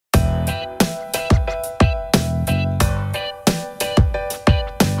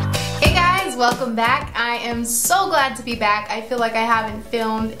welcome back. I am so glad to be back. I feel like I haven't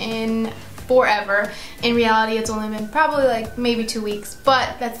filmed in forever. In reality, it's only been probably like maybe 2 weeks,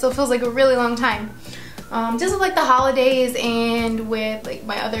 but that still feels like a really long time. Just with like the holidays and with like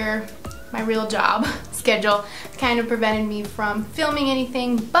my real job schedule kind of prevented me from filming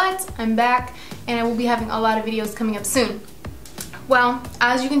anything, but I'm back and I will be having a lot of videos coming up soon. Well,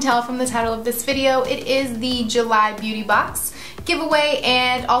 as you can tell from the title of this video, it is the July beauty box giveaway,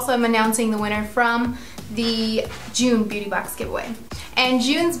 and also I'm announcing the winner from the June beauty box giveaway. And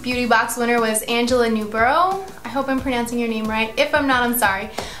June's beauty box winner was Angela Newborough. I hope I'm pronouncing your name right. If I'm not, I'm sorry.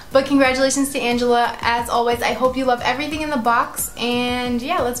 But congratulations to Angela. As always, I hope you love everything in the box. And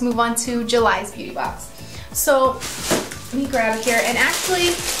yeah, let's move on to July's beauty box. So let me grab it here. And actually,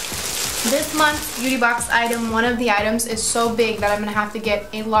 this month's beauty box item, one of the items is so big that I'm gonna have to get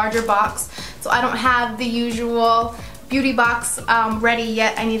a larger box. So I don't have the usual beauty box ready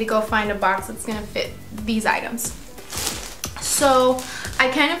yet. I need to go find a box that's gonna fit these items. So I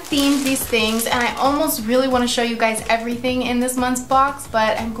kind of themed these things, and I almost really want to show you guys everything in this month's box,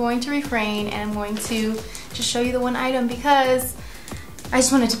 but I'm going to refrain and I'm going to just show you the one item because I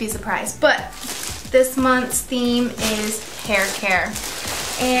just want it to be a surprise. But this month's theme is hair care,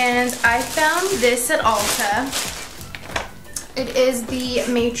 and I found this at Ulta. It is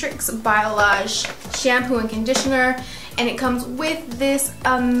the Matrix Biolage shampoo and conditioner, and it comes with this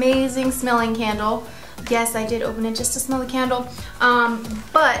amazing smelling candle. Yes, I did open it just to smell the candle.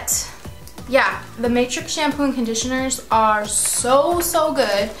 But yeah, the Matrix shampoo and conditioners are so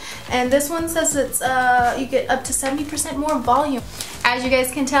good. And this one says it's you get up to 70% more volume. As you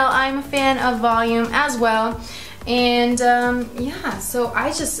guys can tell, I'm a fan of volume as well. And yeah, so I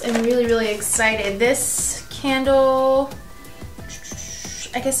just am really excited. This candle,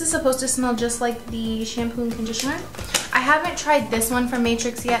 I guess it's supposed to smell just like the shampoo and conditioner. I haven't tried this one from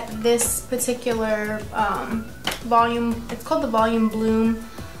Matrix yet. This particular volume, it's called the Volume Bloom.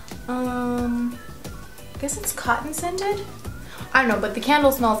 I guess it's cotton scented? I don't know, but the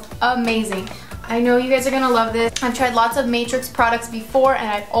candle smells amazing. I know you guys are gonna love this. I've tried lots of Matrix products before and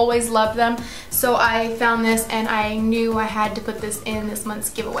I've always loved them. So I found this and I knew I had to put this in this month's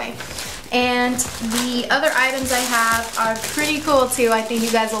giveaway. And the other items I have are pretty cool too. I think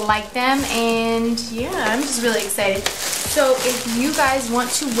you guys will like them, and yeah, I'm just really excited. So if you guys want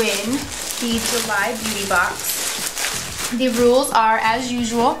to win the July beauty box, the rules are as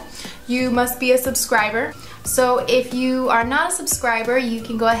usual. You must be a subscriber. So if you are not a subscriber, you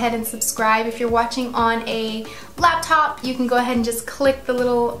can go ahead and subscribe. If you're watching on a laptop, you can go ahead and just click the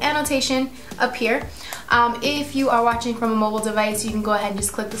little annotation up here. If you are watching from a mobile device, you can go ahead and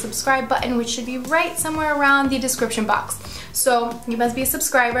just click the subscribe button, which should be right somewhere around the description box. So you must be a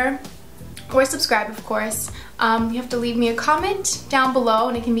subscriber, or subscribe of course. You have to leave me a comment down below,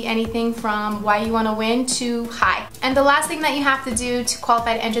 and it can be anything from why you want to win to hi. And the last thing that you have to do to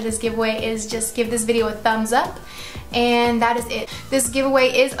qualify to enter this giveaway is just give this video a thumbs up, and that is it. This giveaway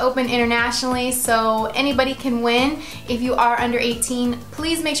is open internationally, so anybody can win. If you are under 18,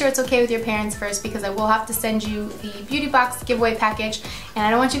 please make sure it's okay with your parents first, because I will have to send you the beauty box giveaway package, and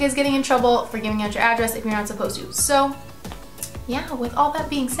I don't want you guys getting in trouble for giving out your address if you're not supposed to. So yeah, with all that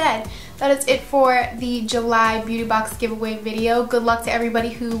being said, that is it for the July beauty box giveaway video. Good luck to everybody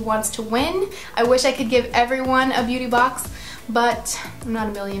who wants to win. I wish I could give everyone a beauty box, but I'm not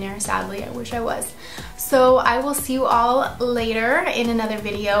a millionaire, sadly. I wish I was. So I will see you all later in another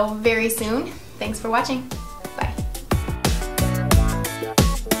video very soon. Thanks for watching.